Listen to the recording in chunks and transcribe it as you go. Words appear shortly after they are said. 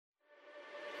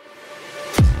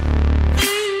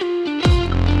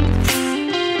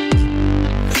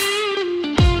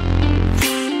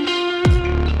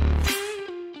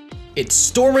It's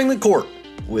Storming the Court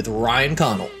with Ryan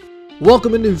Connell.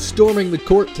 Welcome into Storming the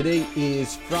Court. Today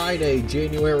is Friday,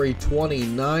 January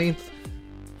 29th.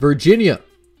 Virginia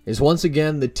is once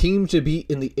again the team to beat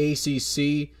in the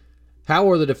ACC. How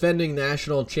are the defending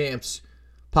national champs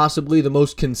possibly the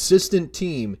most consistent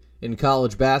team in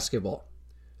college basketball?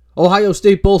 Ohio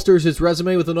State bolsters its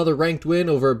resume with another ranked win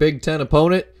over a Big Ten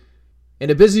opponent.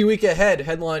 And a busy week ahead,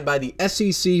 headlined by the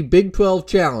SEC Big 12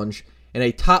 Challenge and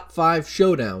a top 5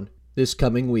 showdown this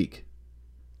coming week.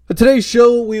 For today's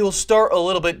show, we will start a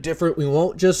little bit different. We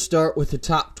won't just start with the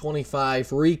top 25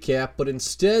 recap, but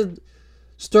instead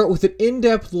start with an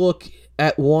in-depth look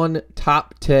at one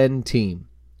top 10 team.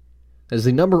 As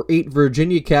the number 8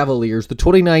 Virginia Cavaliers, the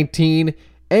 2019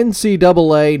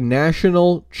 NCAA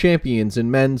National Champions in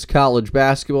men's college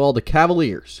basketball, the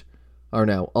Cavaliers are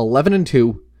now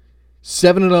 11-2,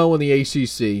 7-0 in the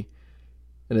ACC,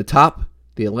 and atop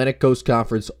the Atlantic Coast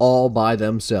Conference all by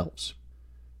themselves.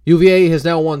 UVA has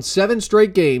now won 7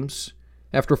 straight games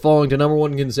after falling to number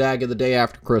 1 Gonzaga the day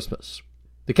after Christmas.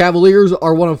 The Cavaliers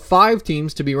are one of 5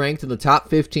 teams to be ranked in the top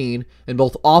 15 in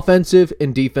both offensive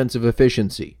and defensive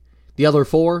efficiency. The other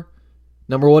 4,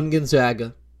 number 1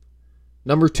 Gonzaga,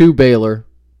 number 2 Baylor,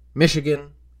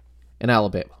 Michigan, and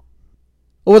Alabama.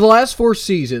 Over the last 4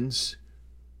 seasons,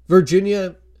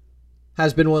 Virginia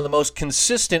has been one of the most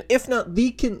consistent, if not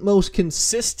the most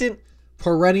consistent,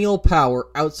 perennial power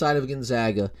outside of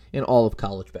Gonzaga in all of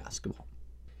college basketball.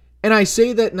 And I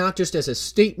say that not just as a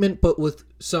statement, but with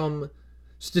some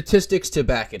statistics to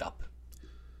back it up.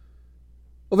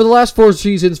 Over the last 4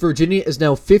 seasons, Virginia is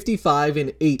now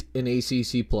 55-8 in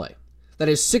ACC play. That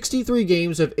is 63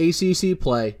 games of ACC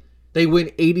play. They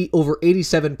win over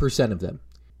 87% of them.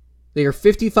 They are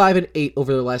 55-8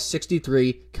 over their last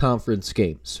 63 conference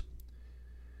games.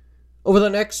 Over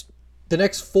the next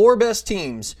 4 best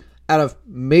teams out of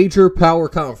major power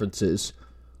conferences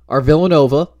are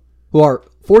Villanova, who are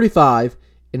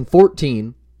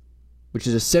 45-14, which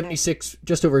is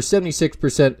just over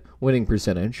 76% winning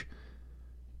percentage.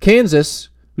 Kansas,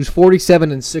 who's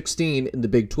 47-16 in the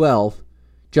Big 12,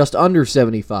 just under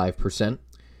 75%.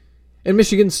 And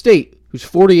Michigan State, who's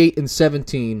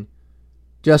 48-17,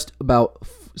 just about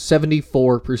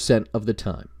 74% of the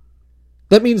time.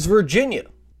 That means Virginia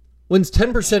wins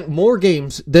 10% more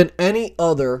games than any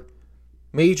other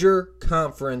major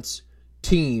conference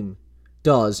team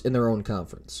does in their own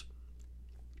conference.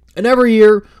 And every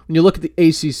year, when you look at the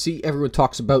ACC, everyone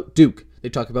talks about Duke. They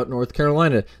talk about North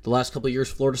Carolina. The last couple of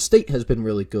years, Florida State has been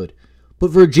really good.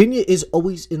 But Virginia is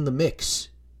always in the mix.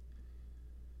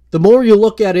 The more you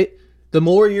look at it, the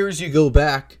more years you go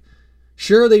back.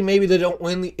 Sure, maybe they don't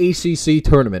win the ACC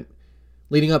tournament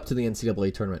leading up to the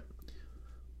NCAA tournament.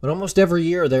 But almost every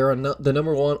year, they're the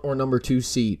number 1 or number 2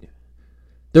 seed.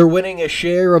 They're winning a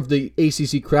share of the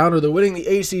ACC crown, or they're winning the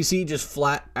ACC just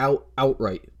flat out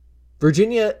outright.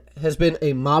 Virginia has been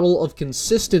a model of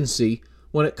consistency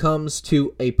when it comes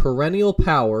to a perennial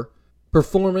power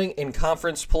performing in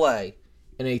conference play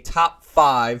in a top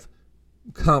 5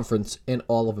 conference in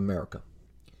all of America.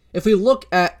 If we look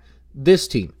at this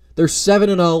team, they're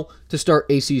 7-0 to start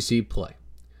ACC play.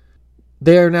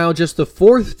 They are now just the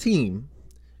 4th team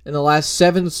in the last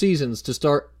 7 seasons to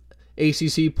start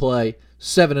ACC play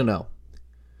 7-0.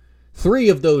 3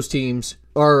 of those teams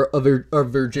are a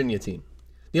Virginia team.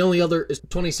 The only other is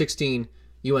 2016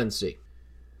 UNC.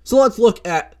 So let's look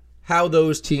at how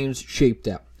those teams shaped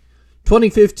out.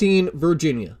 2015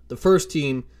 Virginia, the first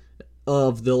team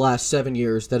of the last 7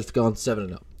 years that has gone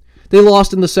 7-0. They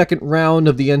lost in the second round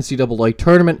of the NCAA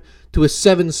tournament to a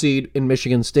 7 seed in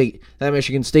Michigan State. That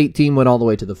Michigan State team went all the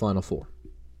way to the Final Four.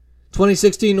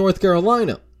 2016 North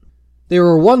Carolina. They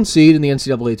were a 1 seed in the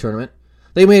NCAA tournament.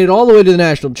 They made it all the way to the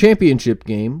national championship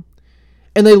game,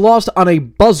 and they lost on a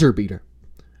buzzer beater.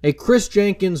 A Chris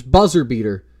Jenkins buzzer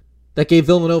beater that gave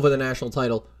Villanova the national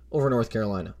title over North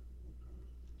Carolina.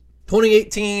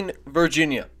 2018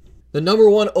 Virginia. The number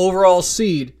 1 overall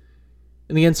seed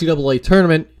in the NCAA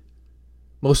tournament,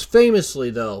 most famously,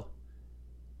 though,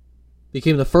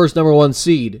 became the first number 1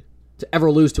 seed to ever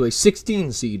lose to a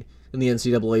 16 seed in the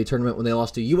NCAA tournament when they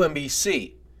lost to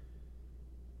UMBC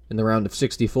in the round of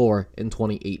 64 in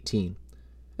 2018.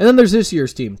 And then there's this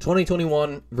year's team,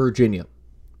 2021 Virginia.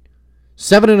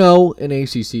 7-0 in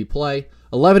ACC play,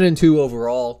 11-2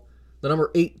 overall, the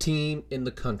number 8 team in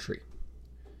the country.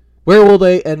 Where will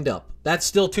they end up? That's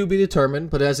still to be determined,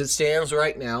 but as it stands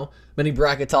right now, many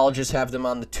bracketologists have them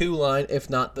on the 2 line, if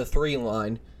not the 3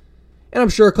 line. And I'm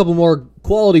sure a couple more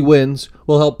quality wins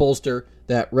will help bolster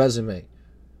that resume.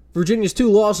 Virginia's 2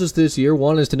 losses this year,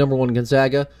 one is to number 1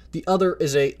 Gonzaga, the other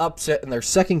is a upset in their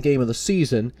second game of the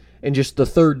season, in just the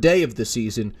third day of the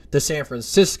season to San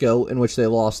Francisco, in which they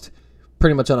lost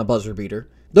pretty much on a buzzer beater.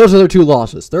 Those are their two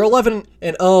losses. They're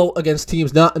 11-0 against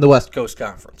teams not in the West Coast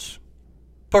Conference.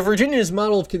 But Virginia's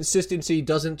model of consistency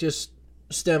doesn't just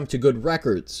stem to good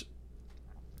records.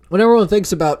 When everyone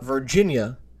thinks about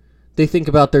Virginia, they think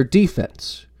about their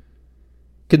defense.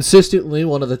 Consistently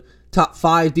one of the top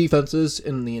 5 defenses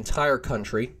in the entire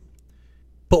country.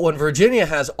 But when Virginia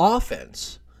has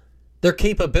offense, their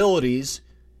capabilities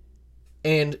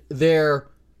and their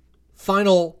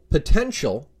final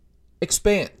potential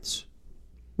expands.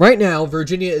 Right now,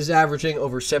 Virginia is averaging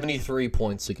over 73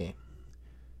 points a game.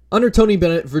 Under Tony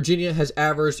Bennett, Virginia has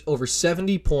averaged over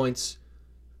 70 points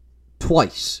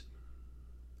twice.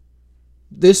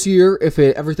 This year, if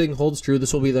everything holds true,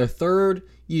 this will be their third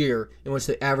year in which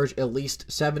they average at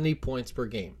least 70 points per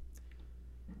game.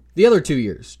 The other 2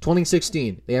 years,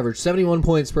 2016, they averaged 71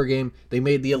 points per game. They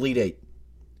made the Elite Eight.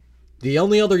 The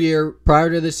only other year prior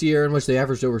to this year in which they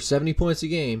averaged over 70 points a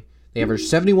game, they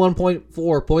averaged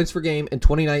 71.4 points per game in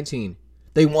 2019.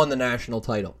 They won the national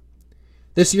title.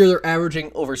 This year, they're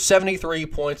averaging over 73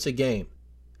 points a game.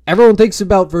 Everyone thinks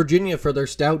about Virginia for their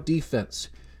stout defense,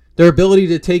 their ability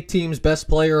to take teams' best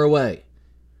player away,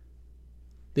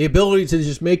 the ability to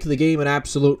just make the game an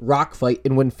absolute rock fight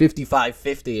and win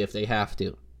 55-50 if they have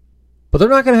to. But they're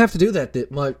not going to have to do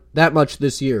that much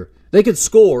this year. They could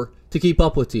score to keep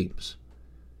up with teams.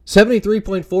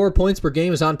 73.4 points per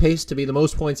game is on pace to be the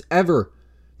most points ever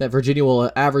that Virginia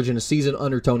will average in a season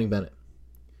under Tony Bennett.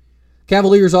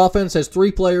 Cavaliers' offense has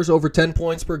 3 players over 10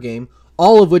 points per game,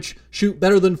 all of which shoot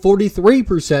better than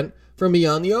 43% from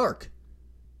beyond the arc.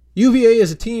 UVA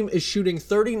as a team is shooting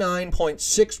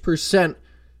 39.6%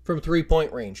 from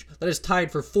three-point range. That is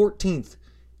tied for 14th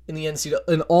in the NCAA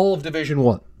in all of Division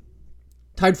I.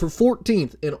 Tied for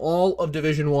 14th in all of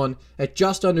Division I at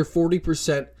just under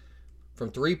 40%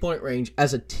 from three-point range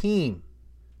as a team.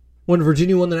 When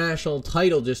Virginia won the national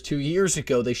title just 2 years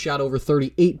ago, they shot over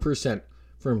 38%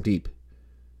 from deep.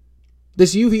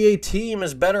 This UVA team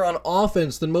is better on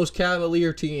offense than most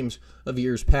Cavalier teams of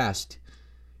years past.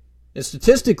 And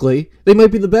statistically, they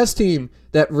might be the best team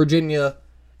that Virginia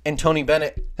and Tony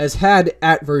Bennett has had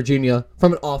at Virginia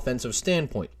from an offensive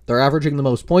standpoint. They're averaging the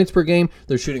most points per game.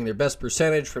 They're shooting their best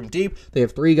percentage from deep. They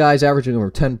have 3 guys averaging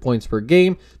over 10 points per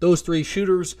game. Those 3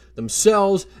 shooters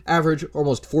themselves average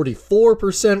almost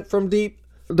 44% from deep.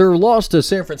 Their loss to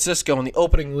San Francisco in the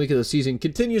opening week of the season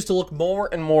continues to look more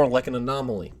and more like an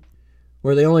anomaly,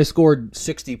 where they only scored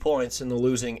 60 points in the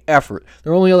losing effort.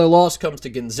 Their only other loss comes to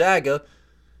Gonzaga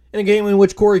in a game in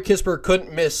which Corey Kispert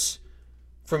couldn't miss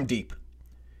from deep.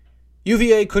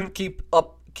 UVA couldn't keep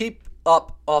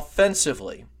up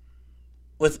offensively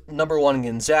with number 1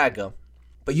 Gonzaga,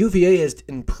 but UVA has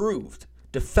improved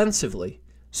defensively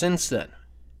since then.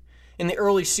 In the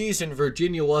early season,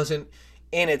 Virginia wasn't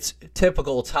in its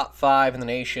typical top 5 in the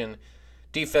nation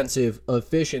defensive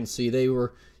efficiency. They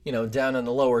were, down in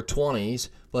the lower 20s,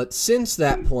 but since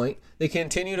that point, they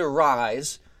continue to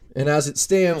rise, and as it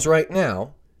stands right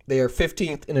now, they are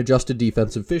 15th in adjusted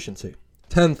defensive efficiency,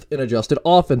 10th in adjusted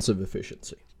offensive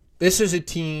efficiency. This is a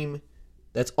team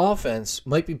that's offense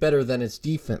might be better than its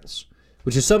defense,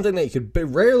 which is something that you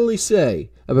could rarely say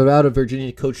about a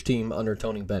Virginia coach team under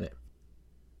Tony Bennett.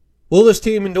 Will this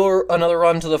team endure another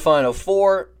run to the Final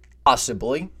Four?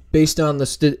 Possibly. Based on the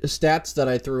stats that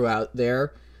I threw out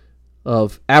there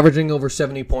of averaging over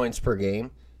 70 points per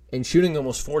game and shooting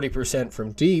almost 40%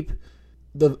 from deep,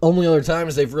 the only other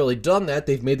times they've really done that,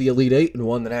 they've made the Elite Eight and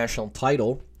won the national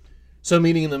title. So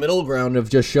meeting in the middle ground of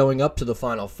just showing up to the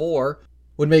Final Four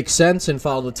would make sense and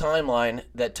follow the timeline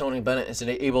that Tony Bennett has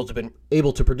been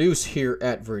able to produce here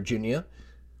at Virginia.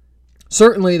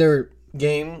 Certainly their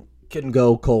game can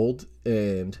go cold,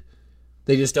 and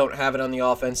they just don't have it on the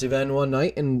offensive end one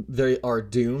night, and they are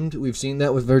doomed. We've seen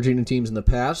that with Virginia teams in the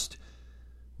past,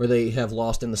 where they have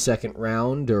lost in the second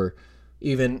round, or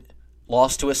even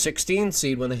lost to a 16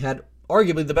 seed when they had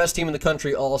arguably the best team in the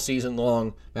country all season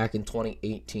long back in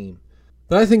 2018.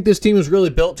 But I think this team is really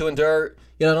built to endure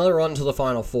yet another run to the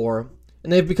Final Four,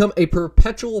 and they've become a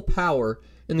perpetual power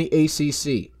in the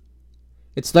ACC.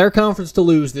 It's their conference to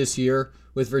lose this year,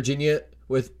 with Virginia,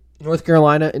 with North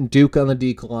Carolina and Duke on the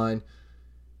decline.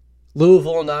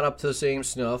 Louisville not up to the same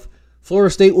snuff.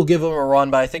 Florida State will give them a run,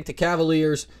 but I think the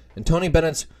Cavaliers and Tony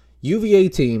Bennett's UVA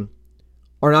team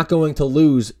are not going to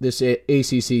lose this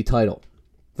ACC title.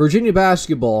 Virginia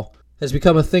basketball has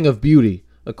become a thing of beauty,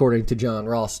 according to John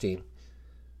Rothstein.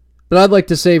 But I'd like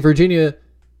to say Virginia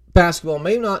basketball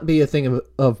may not be a thing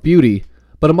of beauty,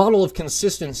 but a model of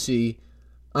consistency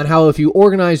on how if you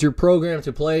organize your program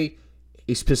to play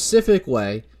a specific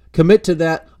way, commit to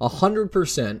that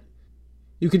 100%,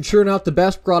 You can churn out the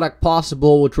best product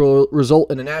possible, which will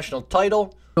result in a national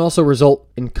title and also result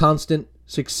in constant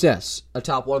success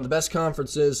atop one of the best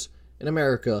conferences in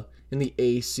America in the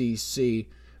ACC.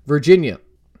 Virginia,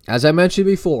 as I mentioned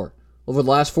before, over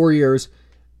the last 4 years,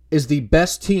 is the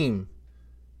best team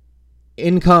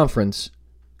in conference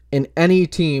in any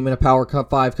team in a Power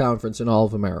 5 conference in all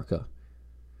of America.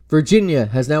 Virginia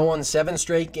has now won 7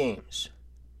 straight games.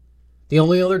 The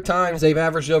only other times they've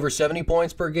averaged over 70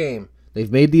 points per game,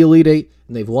 they've made the Elite Eight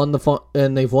and they've won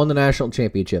the national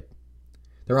championship.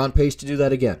 They're on pace to do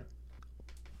that again.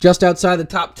 Just outside the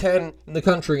top 10 in the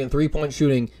country in three-point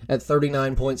shooting at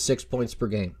 39.6 points per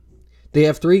game. They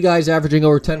have 3 guys averaging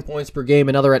over 10 points per game,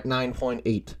 another at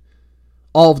 9.8.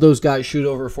 All of those guys shoot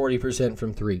over 40%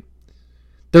 from 3.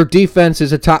 Their defense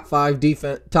is a top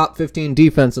 15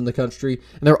 defense in the country,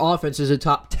 and their offense is a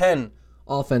top 10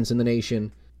 offense in the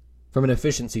nation from an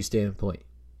efficiency standpoint.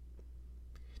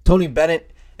 Tony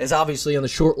Bennett is obviously on the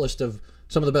short list of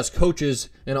some of the best coaches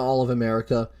in all of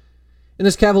America. And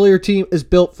this Cavalier team is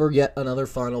built for yet another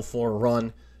Final Four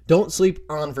run. Don't sleep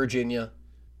on Virginia.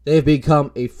 They have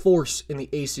become a force in the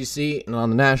ACC and on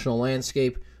the national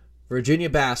landscape. Virginia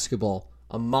basketball,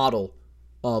 a model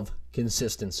of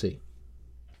consistency.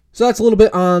 So that's a little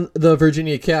bit on the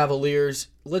Virginia Cavaliers.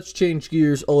 Let's change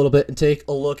gears a little bit and take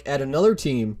a look at another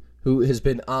team who has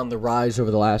been on the rise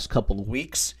over the last couple of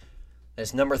weeks.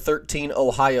 As number 13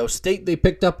 Ohio State, they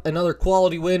picked up another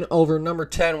quality win over number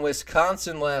 10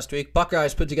 Wisconsin last week.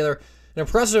 Buckeyes put together an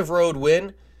impressive road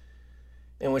win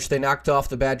in which they knocked off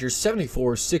the Badgers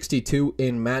 74-62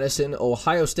 in Madison.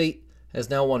 Ohio State has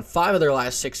now won 5 of their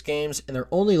last 6 games, and their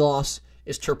only loss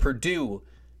is to Purdue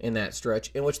in that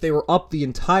stretch, in which they were up the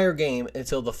entire game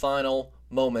until the final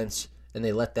moments, and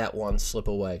they let that one slip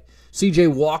away. C.J.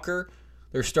 Walker,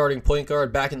 their starting point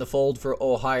guard, back in the fold for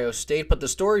Ohio State. But the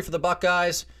story for the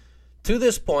Buckeyes to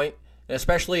this point, and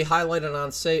especially highlighted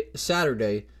on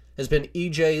Saturday, has been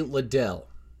E.J. Liddell.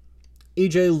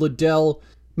 E.J. Liddell,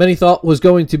 many thought was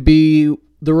going to be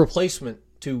the replacement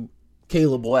to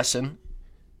Caleb Wesson.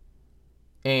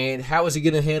 And how is he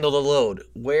going to handle the load?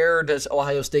 Where does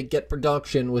Ohio State get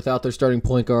production without their starting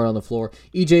point guard on the floor?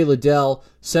 E.J. Liddell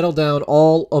settled down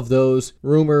all of those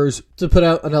rumors to put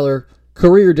out another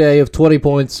career day of 20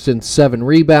 points and 7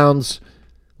 rebounds,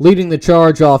 leading the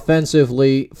charge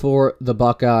offensively for the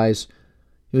Buckeyes.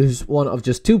 He was one of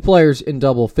just 2 players in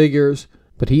double figures,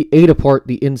 but he ate apart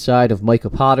the inside of Micah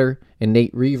Potter and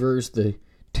Nate Reavers, the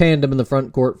tandem in the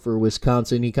front court for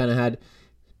Wisconsin. He kind of had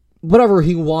whatever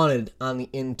he wanted on the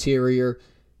interior.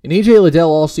 And E.J.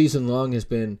 Liddell all season long has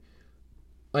been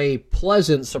a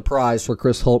pleasant surprise for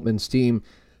Chris Holtman's team.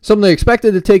 Some they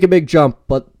expected to take a big jump,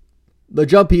 but the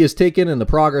jump he has taken and the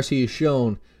progress he has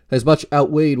shown has much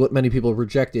outweighed what many people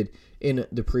projected in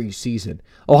the preseason.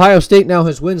 Ohio State now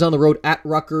has wins on the road at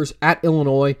Rutgers, at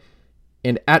Illinois,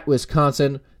 and at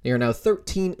Wisconsin. They are now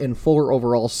 13-4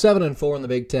 overall, 7-4 in the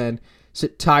Big Ten,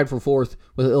 sit tied for 4th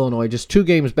with Illinois, just 2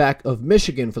 games back of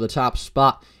Michigan for the top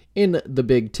spot in the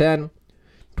Big Ten.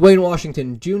 Dwayne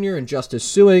Washington Jr. and Justice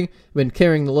Sueing have been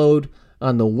carrying the load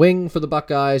on the wing for the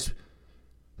Buckeyes.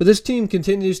 But this team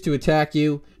continues to attack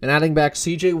you, and adding back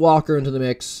C.J. Walker into the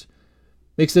mix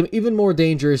makes them even more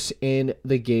dangerous in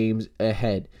the games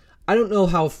ahead. I don't know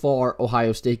how far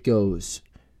Ohio State goes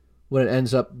when it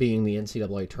ends up being the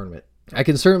NCAA tournament. I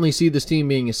can certainly see this team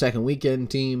being a second weekend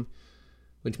team,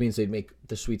 which means they'd make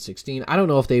the Sweet 16. I don't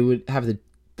know if they would have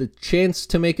the chance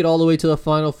to make it all the way to the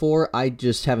Final Four. I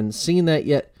just haven't seen that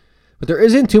yet. But there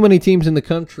isn't too many teams in the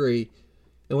country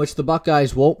in which the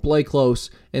Buckeyes won't play close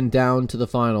and down to the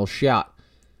final shot.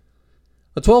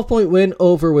 A 12-point win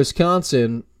over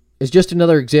Wisconsin is just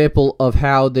another example of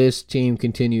how this team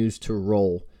continues to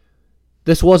roll.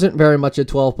 This wasn't very much a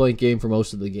 12-point game for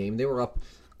most of the game. They were up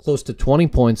close to 20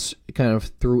 points kind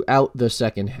of throughout the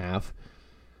second half.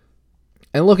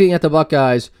 And looking at the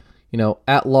Buckeyes,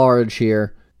 at large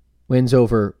here, wins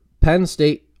over Penn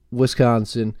State,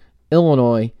 Wisconsin,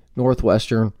 Illinois,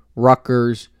 Northwestern,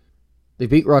 Rutgers. They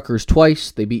beat Rutgers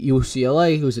twice. They beat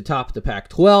UCLA, who's atop the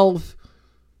Pac-12.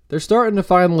 They're starting to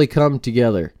finally come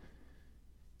together.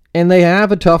 And they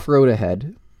have a tough road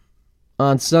ahead.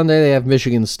 On Sunday, they have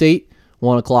Michigan State,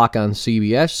 1 o'clock on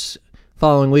CBS.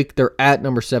 Following week, they're at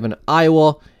number 7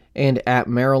 Iowa and at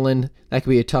Maryland. That could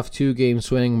be a tough 2-game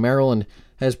swing. Maryland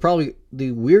has probably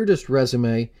the weirdest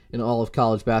resume in all of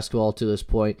college basketball to this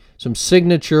point. Some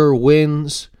signature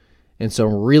wins and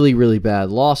some really, really bad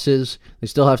losses. They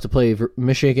still have to play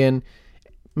Michigan,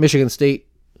 Michigan State,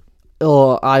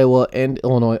 Iowa, and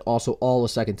Illinois also all the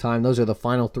second time. Those are the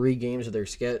final 3 games of their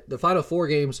the final 4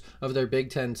 games of their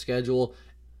Big Ten schedule.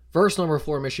 Versus number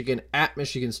 4 Michigan at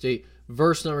Michigan State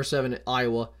versus number 7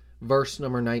 Iowa, versus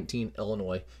number 19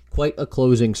 Illinois. Quite a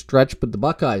closing stretch, but the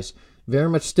Buckeyes very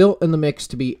much still in the mix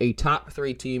to be a top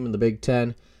 3 team in the Big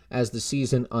Ten as the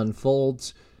season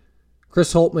unfolds.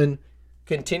 Chris Holtmann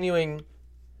continuing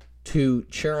to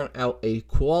churn out a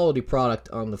quality product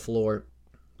on the floor.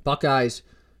 Buckeyes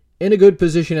in a good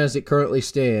position as it currently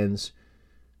stands.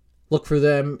 Look for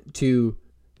them to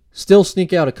still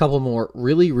sneak out a couple more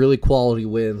really, really quality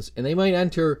wins, and they might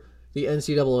enter the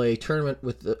NCAA tournament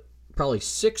with probably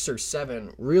 6 or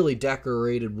 7 really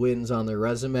decorated wins on their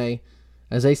resume.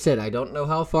 As I said, I don't know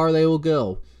how far they will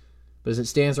go, but as it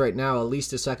stands right now, at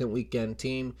least a second weekend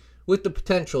team with the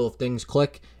potential, if things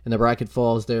click and the bracket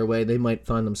falls their way, they might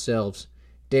find themselves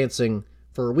dancing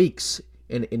for weeks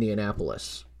in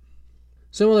Indianapolis.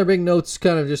 Some other big notes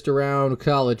kind of just around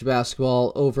college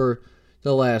basketball over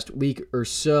the last week or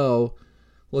so.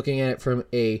 Looking at it from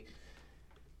a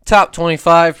top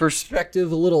 25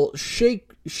 perspective, a little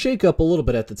shake up a little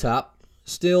bit at the top.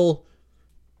 Still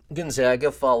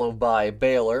Gonzaga followed by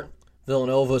Baylor.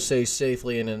 Villanova stays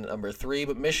safely in at number 3,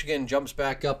 but Michigan jumps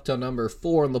back up to number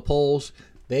 4 in the polls.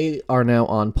 They are now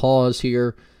on pause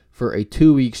here for a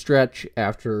 2-week stretch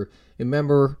after a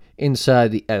member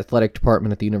inside the athletic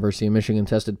department at the University of Michigan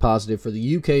tested positive for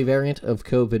the UK variant of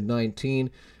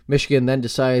COVID-19. Michigan then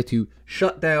decided to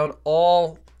shut down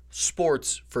all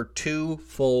sports for 2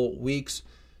 full weeks.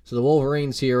 So the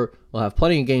Wolverines here will have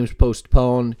plenty of games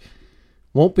postponed.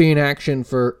 Won't be in action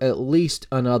for at least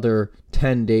another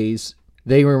 10 days.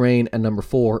 They remain at number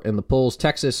 4 in the polls.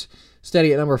 Texas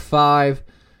steady at number 5.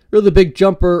 Really the big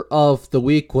jumper of the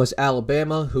week was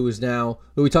Alabama, who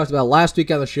we talked about last week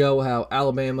on the show, how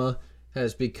Alabama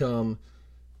has become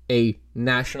a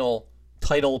national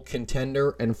title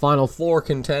contender and Final Four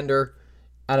contender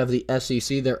out of the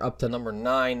SEC. They're up to number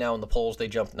 9 now in the polls. They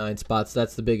jumped 9 spots.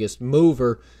 That's the biggest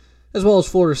mover, as well as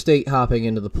Florida State hopping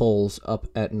into the polls up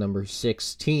at number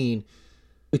 16.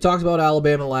 We talked about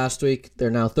Alabama last week. They're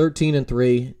now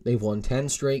 13-3. They've won 10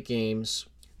 straight games.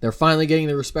 They're finally getting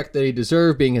the respect that they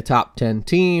deserve, being a top 10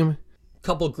 team. A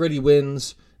couple gritty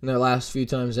wins in their last few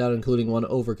times out, including one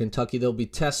over Kentucky. They'll be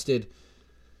tested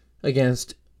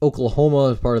against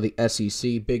Oklahoma as part of the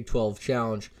SEC Big 12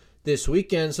 Challenge this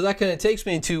weekend. So that kind of takes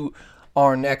me to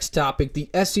our next topic, the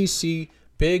SEC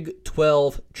Big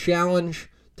 12 Challenge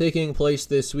taking place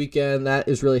this weekend. That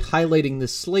is really highlighting the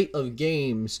slate of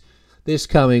games this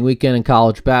coming weekend in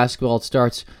college basketball. It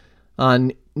starts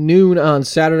on noon on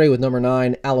Saturday with number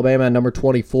 9 Alabama and number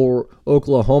 24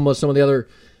 Oklahoma. Some of the other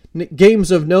games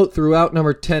of note throughout: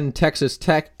 number 10 Texas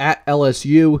Tech at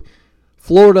LSU,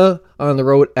 Florida on the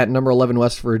road at number 11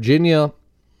 West Virginia,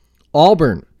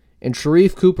 Auburn and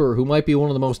Sharif Cooper, who might be one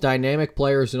of the most dynamic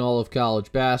players in all of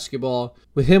college basketball.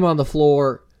 With him on the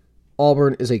floor,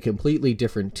 Auburn is a completely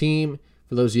different team.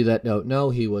 For those of you that don't know,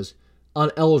 he was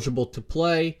ineligible to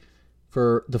play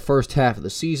for the first half of the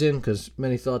season because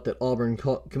many thought that Auburn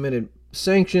committed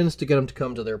sanctions to get him to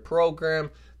come to their program.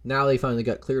 Now they finally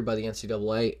got cleared by the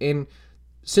NCAA, and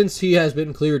since he has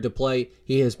been cleared to play,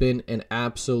 he has been an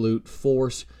absolute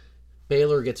force.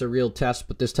 Baylor gets a real test,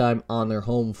 but this time on their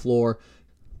home floor.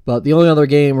 But the only other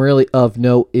game really of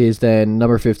note is then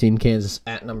number 15 Kansas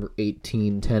at number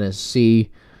 18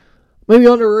 Tennessee. Maybe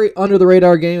under the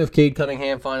radar game if Cade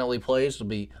Cunningham finally plays. It'll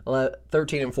be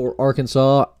 13-4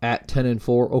 Arkansas at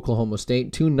 10-4 Oklahoma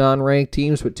State. 2 non-ranked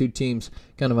teams, but 2 teams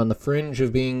kind of on the fringe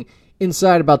of being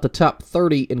inside about the top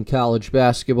 30 in college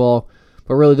basketball.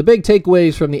 But really the big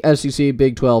takeaways from the SEC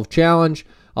Big 12 Challenge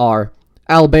are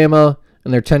Alabama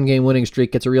and their 10-game winning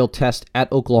streak gets a real test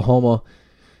at Oklahoma.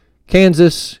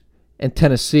 Kansas and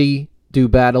Tennessee do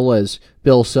battle as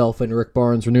Bill Self and Rick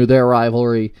Barnes renew their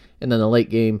rivalry. And then the late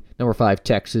game, number 5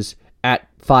 Texas at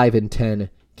 5-10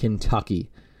 Kentucky.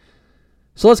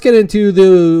 So let's get into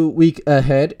the week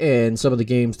ahead and some of the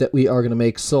games that we are going to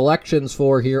make selections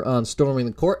for here on Storming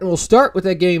the Court. And we'll start with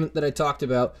that game that I talked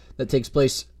about that takes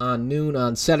place on noon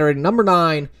on Saturday. Number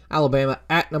 9, Alabama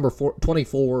at number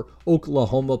 24,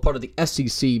 Oklahoma, part of the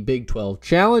SEC Big 12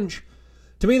 Challenge.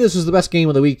 To me, this is the best game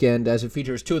of the weekend as it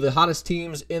features 2 of the hottest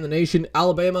teams in the nation.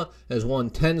 Alabama has won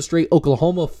 10 straight,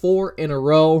 Oklahoma 4 in a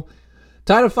row.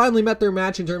 Tide have finally met their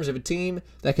match in terms of a team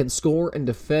that can score and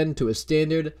defend to a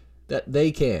standard that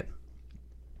they can.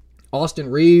 Austin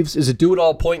Reeves is a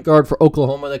do-it-all point guard for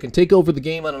Oklahoma that can take over the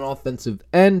game on an offensive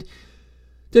end.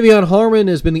 De'Vion Harmon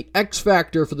has been the X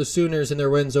factor for the Sooners in their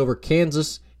wins over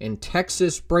Kansas and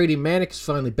Texas. Brady Manick is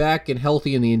finally back and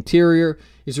healthy in the interior.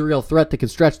 He's a real threat that can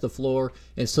stretch the floor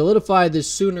and solidify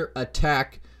this Sooner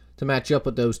attack to match up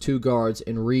with those 2 guards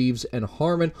in Reeves and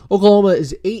Harmon. Oklahoma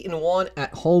is 8-1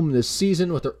 at home this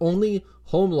season, with their only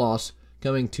home loss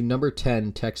coming to number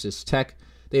 10, Texas Tech.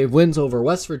 They have wins over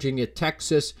West Virginia,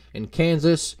 Texas, and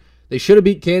Kansas. They should have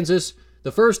beat Kansas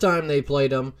the first time they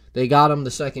played them. They got them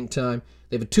the second time.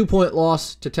 They have a 2-point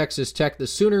loss to Texas Tech. The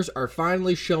Sooners are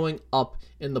finally showing up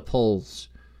in the polls.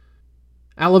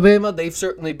 Alabama, they've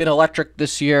certainly been electric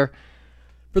this year,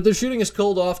 but their shooting has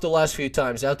cooled off the last few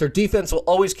times out. Their defense will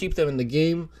always keep them in the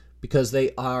game because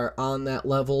they are on that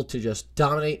level to just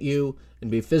dominate you and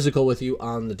be physical with you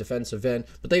on the defensive end.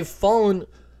 But they've fallen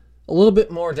a little bit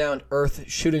more down to earth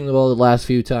shooting the ball the last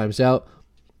few times out.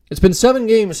 It's been 7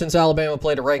 games since Alabama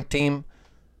played a ranked team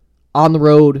on the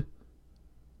road.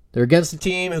 They're against a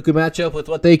team who can match up with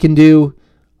what they can do.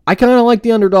 I kind of like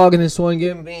the underdog in this one.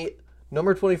 Give me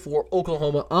number 24,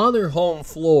 Oklahoma, on their home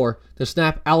floor to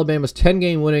snap Alabama's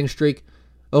 10-game winning streak.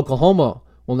 Oklahoma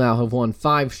will now have won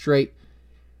 5 straight,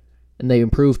 and they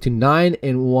improve to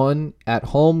 9-1 at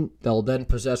home. They'll then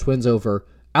possess wins over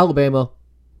Alabama,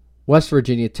 West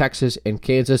Virginia, Texas, and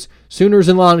Kansas. Sooners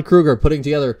and Lon Kruger putting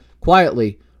together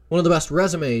quietly one of the best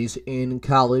resumes in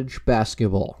college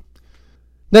basketball.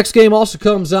 Next game also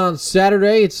comes on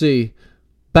Saturday. It's a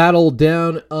battle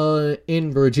down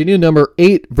in Virginia. Number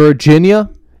 8, Virginia,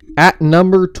 at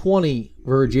number 20,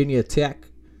 Virginia Tech.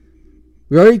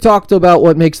 We already talked about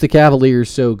what makes the Cavaliers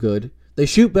so good. They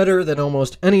shoot better than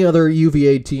almost any other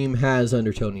UVA team has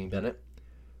under Tony Bennett.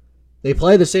 They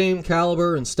play the same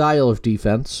caliber and style of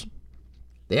defense.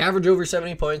 They average over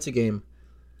 70 points a game.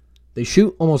 They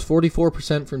shoot almost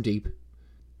 44% from deep.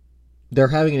 They're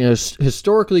having a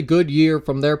historically good year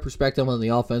from their perspective on the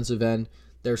offensive end.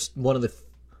 They're one of the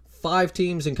 5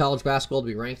 teams in college basketball to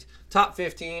be ranked top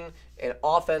 15 in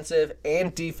offensive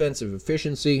and defensive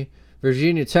efficiency.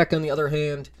 Virginia Tech, on the other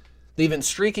hand, they've been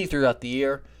streaky throughout the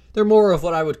year. They're more of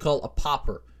what I would call a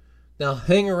popper. Now,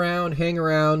 hang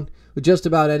around with just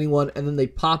about anyone, and then they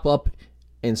pop up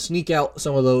and sneak out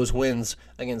some of those wins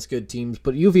against good teams.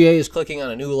 But UVA is clicking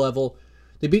on a new level.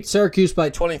 They beat Syracuse by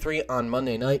 23 on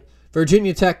Monday night.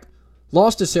 Virginia Tech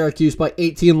lost to Syracuse by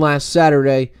 18 last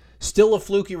Saturday. Still a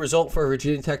fluky result for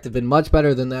Virginia Tech. They've been much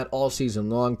better than that all season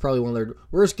long. Probably one of their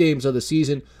worst games of the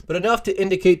season, but enough to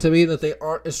indicate to me that they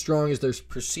aren't as strong as they're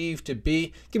perceived to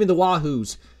be. Give me the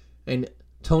Wahoos and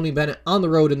Tony Bennett on the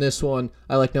road in this one.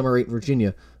 I like number 8,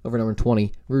 Virginia, over number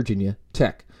 20, Virginia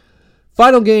Tech.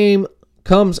 Final game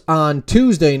comes on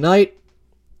Tuesday night.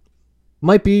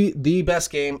 Might be the best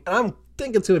game, and I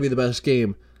think it's going to be the best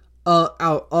game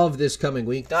out of this coming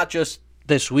week, not just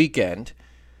this weekend.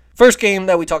 First game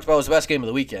that we talked about was the best game of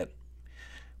the weekend.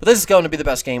 But this is going to be the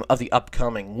best game of the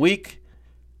upcoming week.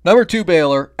 Number 2,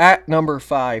 Baylor, at number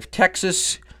 5,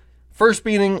 Texas. First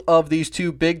meeting of these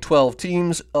 2 Big 12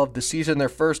 teams of the season. Their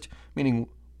first meeting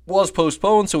was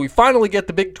postponed, so we finally get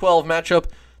the Big 12 matchup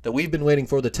that we've been waiting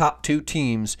for, the top 2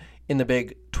 teams in the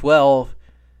Big 12.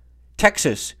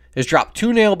 Texas has dropped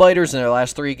 2 nail-biters in their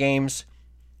last 3 games.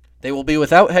 They will be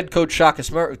without head coach Shaka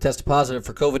Smart, who tested positive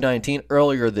for COVID-19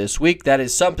 earlier this week. That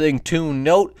is something to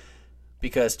note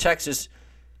because Texas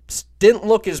didn't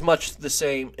look as much the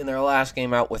same in their last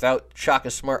game out without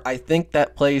Shaka Smart. I think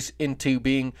that plays into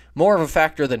being more of a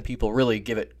factor than people really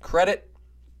give it credit.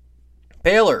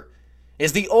 Baylor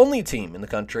is the only team in the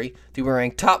country to be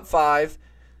ranked top 5,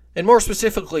 and more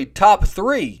specifically top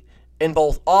 3 in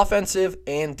both offensive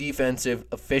and defensive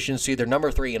efficiency. They're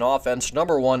number 3 in offense,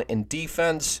 number 1 in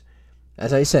defense.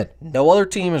 As I said, no other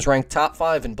team is ranked top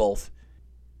 5 in both.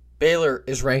 Baylor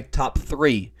is ranked top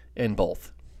 3 in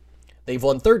both. They've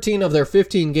won 13 of their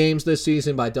 15 games this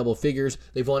season by double figures.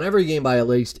 They've won every game by at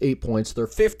least 8 points. They're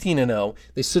 15-0.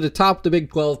 They sit atop the Big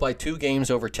 12 by 2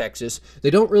 games over Texas. They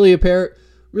don't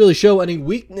really show any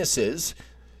weaknesses.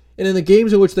 And in the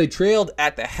games in which they trailed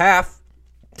at the half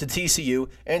to TCU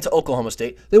and to Oklahoma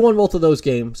State, they won both of those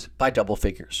games by double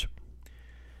figures.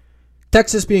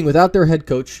 Texas being without their head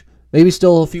coach, maybe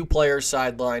still a few players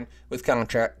sidelined with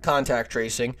contact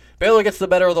tracing. Baylor gets the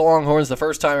better of the Longhorns the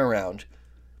first time around.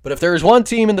 But if there is one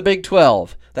team in the Big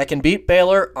 12 that can beat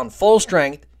Baylor on full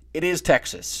strength, it is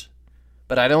Texas.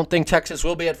 But I don't think Texas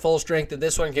will be at full strength in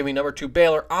this one. Give me number 2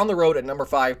 Baylor on the road at number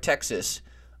 5 Texas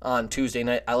on Tuesday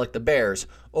night. I like the Bears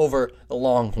over the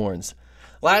Longhorns.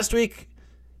 Last week,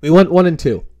 we went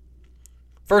 1-2.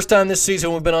 First time this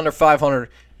season we've been under 500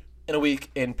 in a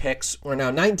week in picks. We're now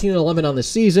 19-11 on the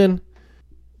season,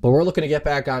 but we're looking to get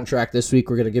back on track this week.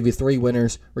 We're going to give you 3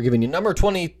 winners. We're giving you number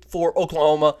 24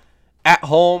 Oklahoma at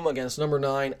home against number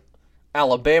 9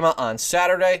 Alabama on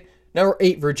Saturday. Number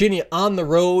 8 Virginia on the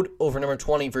road over number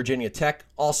 20 Virginia Tech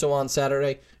also on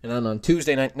Saturday. And then on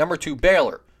Tuesday night, number 2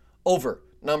 Baylor over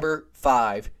number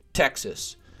 5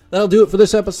 Texas. That'll do it for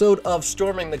this episode of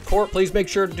Storming the Court. Please make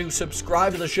sure to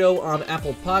subscribe to the show on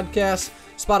Apple Podcasts,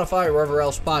 Spotify, or wherever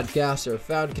else podcasts are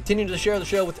found. Continue to share the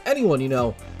show with anyone you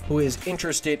know who is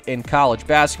interested in college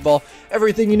basketball.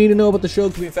 Everything you need to know about the show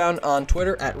can be found on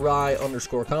Twitter at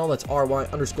Ry_Connell. That's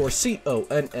RY_CONNELL.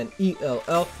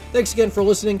 Thanks again for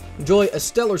listening. Enjoy a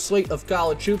stellar slate of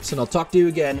college hoops, and I'll talk to you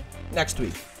again next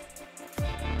week.